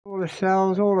the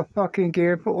cells, all the fucking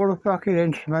gear, put all the fucking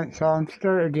instruments on,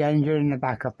 started the engine and the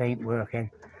backup ain't working.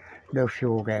 No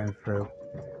fuel getting through.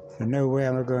 So no way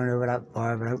am I going over that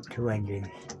bar without two engines.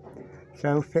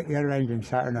 So fit the other engine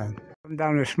Saturn on. I'm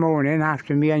down this morning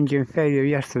after my engine failure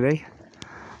yesterday.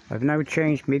 I've now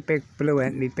changed my big blue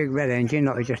end, my big red engine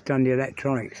that I just done the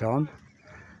electronics on.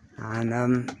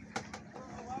 And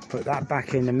put that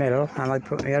back in the middle, and I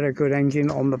put my other good engine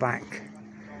on the back.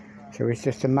 So it's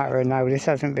just a matter of now, this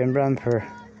hasn't been run for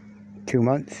 2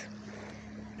 months.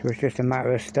 So it's just a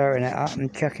matter of starting it up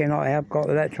and checking I have got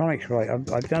the electronics right.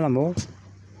 I've done them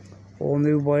all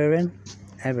new wiring,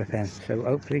 everything. So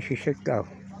hopefully she should go.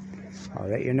 I'll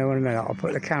let you know in a minute. I'll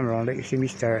put the camera on, let you see me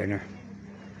starting her.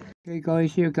 Okay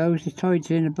guys, here goes, the tide's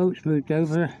in, the boat's moved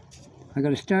over. I'm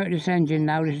going to start this engine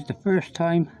now. This is the first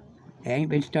time. It ain't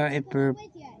been started for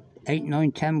 8,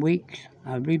 9, 10 weeks.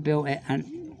 I rebuilt it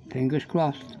and fingers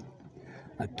crossed.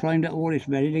 I primed it all, it's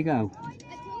ready to go.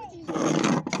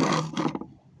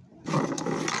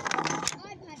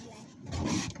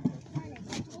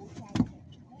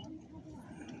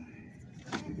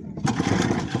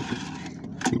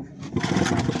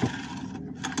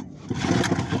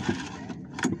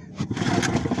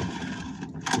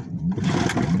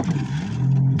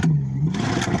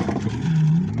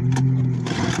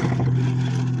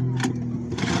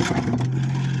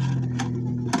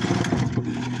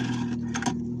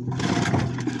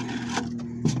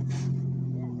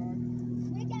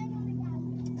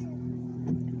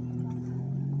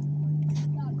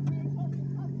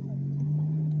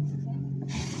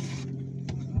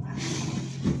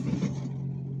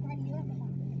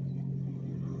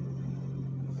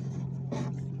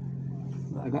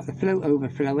 I got the float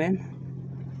overflowing,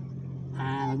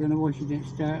 and I don't know why she didn't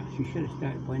start. She should have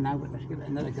started by now, but let's give it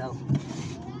another go.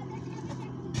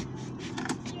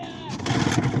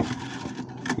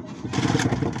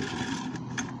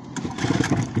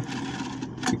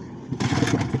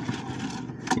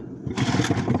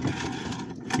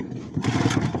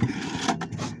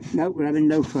 Nope, we're having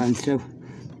no fun, so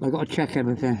I've got to check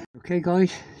everything. Okay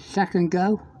guys, second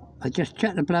go. I just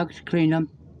checked the plugs, cleaned them,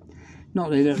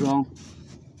 not leave it wrong.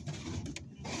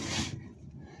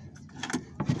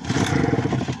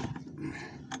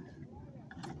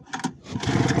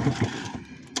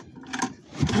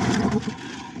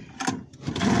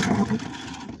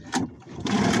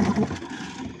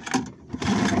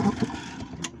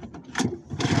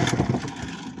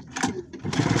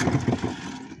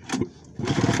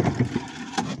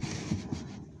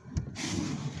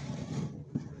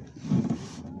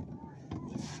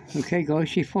 Okay guys,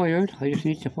 she fired. I just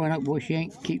need to find out why she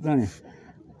ain't keep running.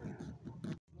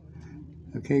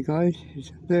 Okay guys, it's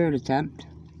a third attempt.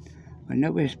 I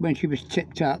noticed when she was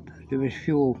tipped up there was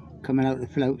fuel coming out of the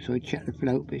float, so I checked the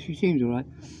float, but she seems alright.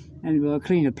 Anyway, I'll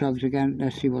clean the plugs again,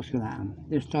 let's see what's going to happen.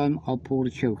 This time I'll pull the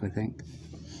choke, I think.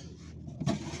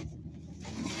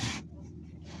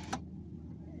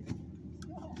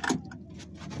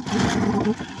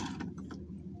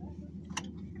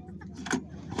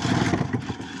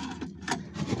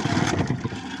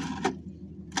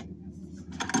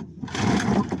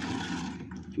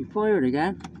 She fired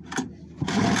again.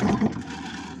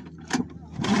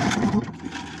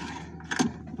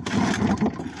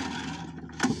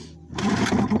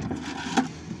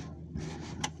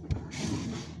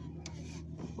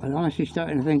 I'm honestly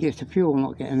starting to think it's the fuel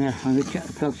not getting there. I'm going to check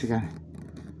the plugs again.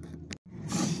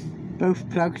 Both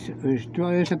plugs are as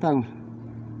dry as a bone.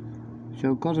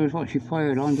 So God knows what she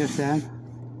fired on just then.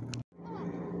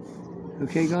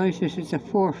 Okay guys, this is the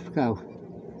fourth go.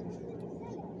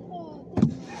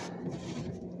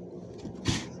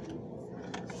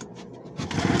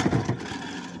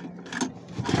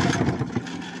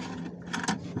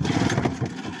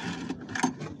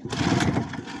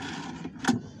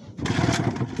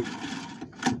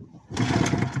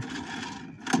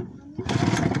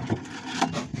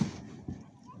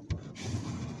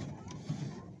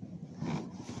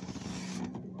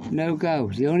 No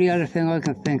goes. The only other thing I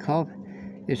can think of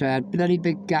is I had bloody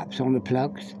big gaps on the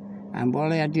plugs, and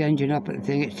while I had the engine up at the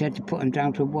thing it said to put them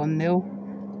down to 1 mil.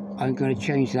 I'm going to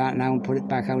change that now and put it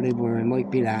back how they were. It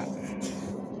might be that.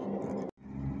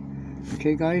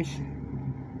 Okay guys,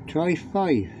 try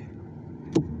 5.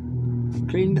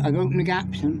 I've opened the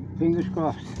gaps and fingers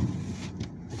crossed.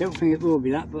 I don't think it will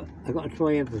be that, but I've got to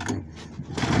try everything.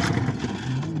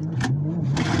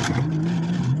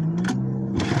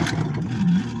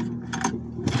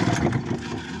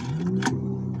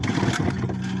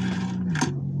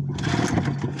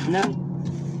 No.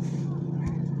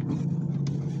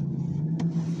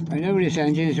 I know this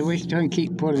engine is a waste of time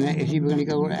keep pulling it, it's either going to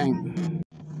go or it ain't.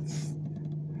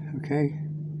 Okay,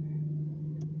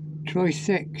 try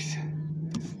 6.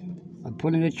 I'm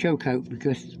pulling the choke out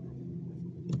because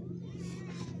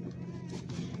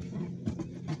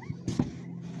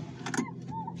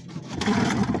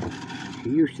she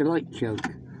used to like choke.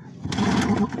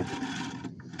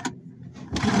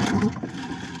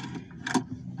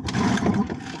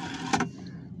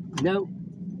 No.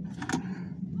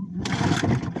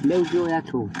 No joy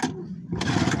at all.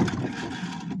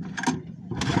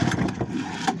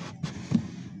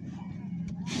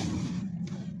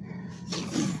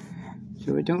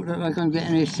 So it don't look like I'm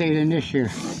getting any sailing this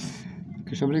year,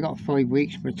 because I've only got 5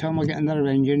 weeks. By the time I get another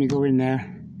engine, you go in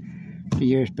there, the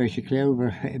year's basically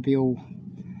over. It'll be all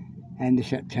end of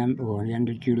September or the end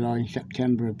of July.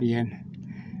 September will be in.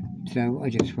 So I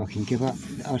just fucking give up.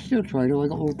 I'll still try though. I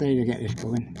got all day to get this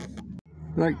going.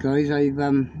 Right guys, I've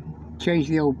changed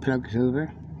the old plugs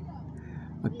over.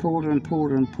 I pulled her and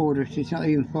pulled her and pulled her. She's not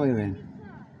even firing.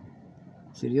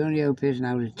 So the only hope is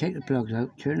now to take the plugs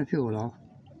out, turn the fuel off,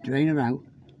 drain her out,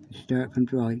 and stir it from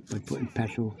dry by putting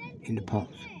petrol in the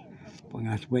pots. But I'm going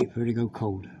to have to wait for her to go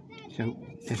cold. So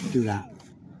let's do that.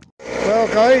 Well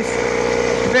guys,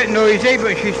 it's a bit noisy,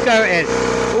 but she started.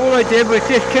 All I did was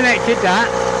disconnected that,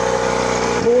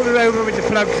 pulled her over with the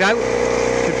plugs out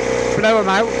to blow them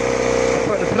out. I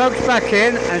put the plugs back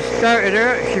in and started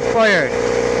her. She fired.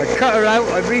 I cut her out,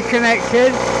 I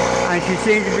reconnected, and she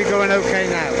seems to be going okay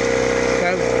now.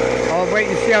 So I'll wait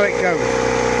and see how it goes.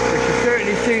 But she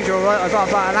certainly seems alright. I've got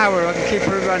about an hour I can keep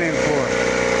her running for.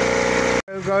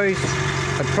 So guys,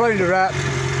 I primed her up.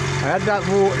 I had that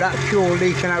fuel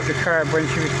leaking out the curb when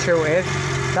she was tilted.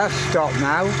 That's stopped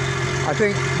now. I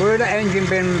think where the engine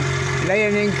been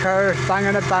laying in curves,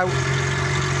 banging about,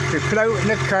 the float and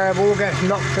the curb all gets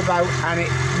knocked about, and it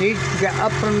needs to get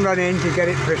up and running to get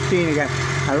it pristine again.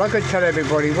 And like I tell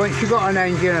everybody, once you've got an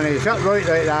engine and it's upright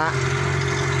like that,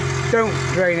 don't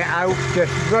drain it out,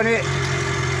 just run it,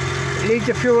 leave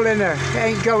the fuel in there, it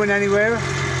ain't going anywhere,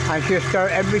 and she'll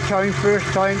start every time, first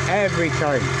time, every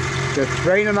time. Just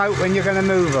drain them out when you're going to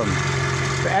move them.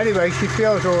 But anyway, she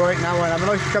feels alright now, and have a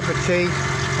nice cup of tea,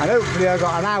 and hopefully I've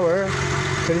got an hour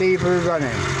to leave her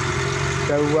running.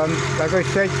 So like I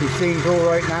said, she seems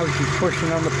alright now. She's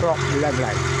pushing on the prop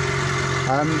levelly.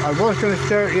 I was going to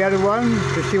start the other one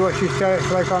to see what she starts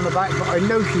like on the back, but I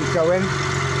know she's going,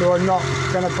 so I'm not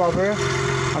going to bother.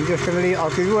 I'm just going to leave. I'll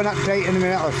give you an update in a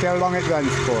minute. I'll see how long it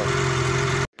runs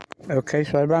for. Okay,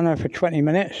 so I ran her for 20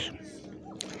 minutes.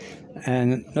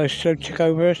 And nice slow tick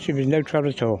over, she was no trouble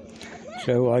at all.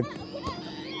 So I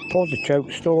pulled the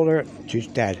choke, stalled her, she's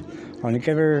dead. I'm going to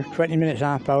give her 20 minutes,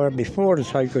 half hour before the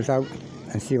tide goes out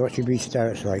and see what she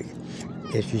restarts like.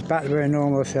 If she's back to her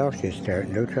normal self, she'll start,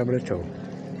 no trouble at all.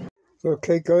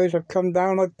 Okay guys, I've come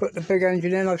down, I've put the big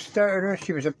engine in, I've started her.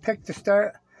 She was a pick to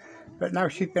start, but now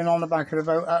she's been on the back of the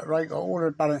boat upright, got all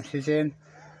her balances in,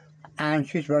 and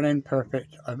she's running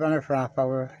perfect. I've run her for half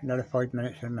hour, another 5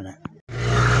 minutes in a minute. There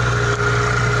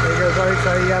you go guys,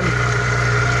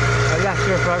 I left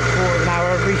her for about a quarter of an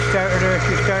hour, restarted her.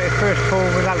 She started first pull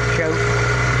without choke,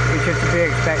 which is to be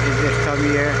expected this time of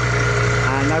year,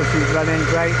 and now she's running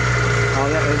great. I'll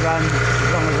let her run as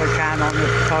long as I can on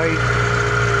this tide,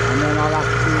 and then I'll have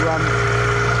to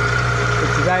but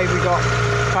today we got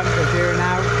punters here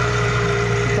now.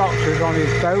 The doctor's on his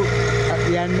boat at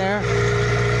the end there.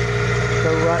 So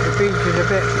the beach is a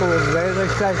bit full today. As I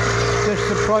said, just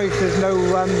surprised there's no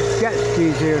jet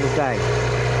skis here today.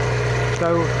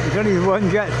 So there's only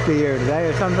one jet ski here today.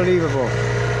 It's unbelievable.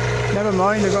 Never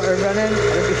mind, I've got her running.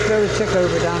 Let me slow the tick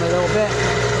over down a little bit.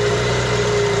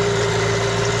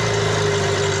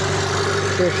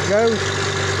 There she goes.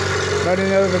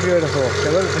 Running over beautiful. So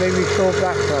hopefully we solve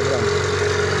that problem.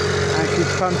 And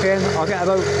she's pumping. I'll get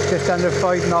about just under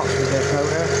 5 knots with this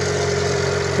motor.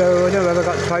 So I don't know if I've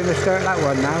got time to start that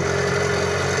one now.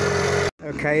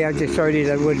 Okay, I decided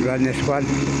I would run this one.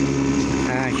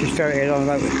 She started on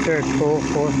about the 3rd pull,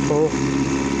 4th pull.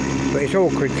 But it's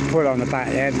awkward to pull on the back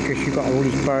there because you've got all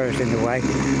these bars in the way.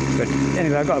 But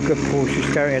anyway, I got a good pull. She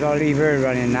started. I'll leave her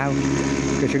running now.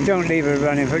 Because if you don't leave her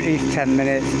running for at least 10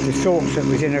 minutes, the salts that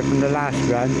was in her from the last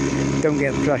run don't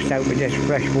get flushed out with this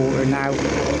fresh water now.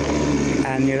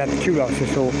 And you'll have 2 lots of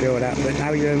salt build up, but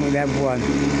now you only have 1.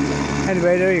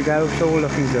 Anyway, there you go, it's all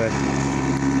looking good.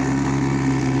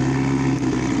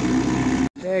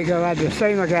 There you go, I had the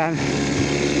same again.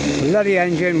 Bloody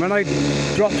engine, when I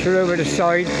dropped her over the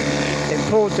side, it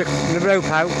pulled the rope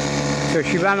out, so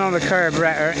she ran on the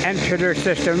carburetor, entered her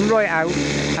system right out,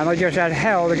 and I just had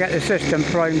hell to get the system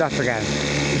primed up again.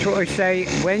 That's what I say,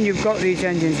 when you've got these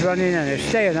engines running and they're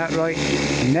staying upright,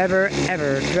 never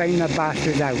ever drain the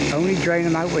bastards out. Only drain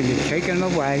them out when you're taking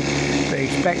them away, but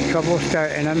expect trouble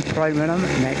starting them, priming them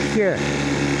next year.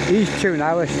 These two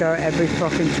now will start every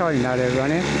fucking time now they're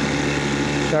running.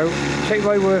 So, take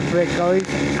my word for it guys,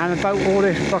 and about all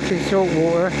this fucking salt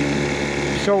water,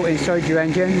 salt inside your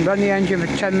engine, run the engine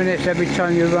for 10 minutes every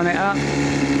time you run it up,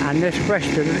 and this fresh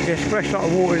lot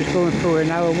of water that's going through it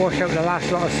now will wash out the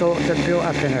last lot of salt that's built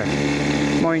up in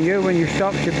her. Mind you, when you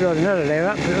stop to build another layer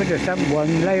up, it'll just have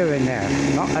one layer in there,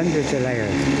 not hundreds of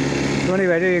layers. So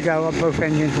anyway, there you go, I've got both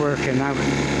engines working now.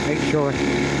 Make sure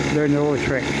you learn all the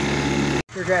tricks.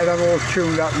 We're getting them all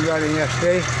tuned up and running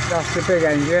yesterday. That's the big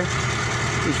engine.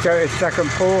 We started second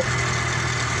pull,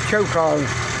 choke on,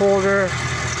 quarter,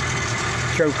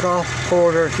 choke off,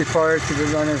 quarter, departure. She's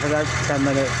been running for about 10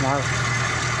 minutes now.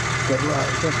 But,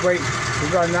 just wait to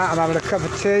run that. I'm having a cup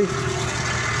of tea,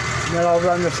 and then I'll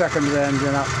run the secondary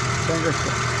engine up.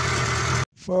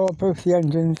 Well, both the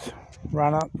engines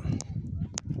ran up,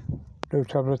 no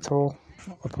trouble at all.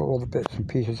 I put all the bits and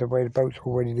pieces away, the boat's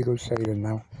all ready to go sailing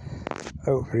now.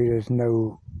 Hopefully there's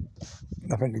nothing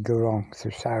to go wrong, so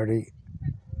Saturday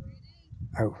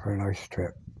out for a nice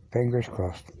trip, fingers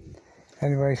crossed.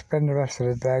 Anyway, spend the rest of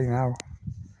the day now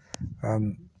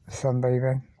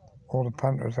sunbathing, all the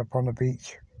punters up on the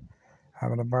beach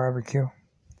having a barbecue.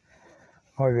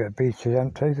 My bit of beach is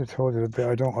empty. I told you the bit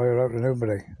I don't hire out to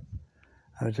nobody,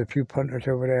 and there's a few punters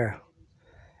over there.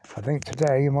 I think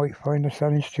today you might find the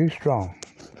sun is too strong.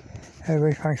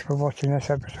 Anyway, thanks for watching this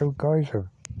episode guys of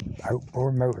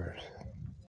Outboard Motors.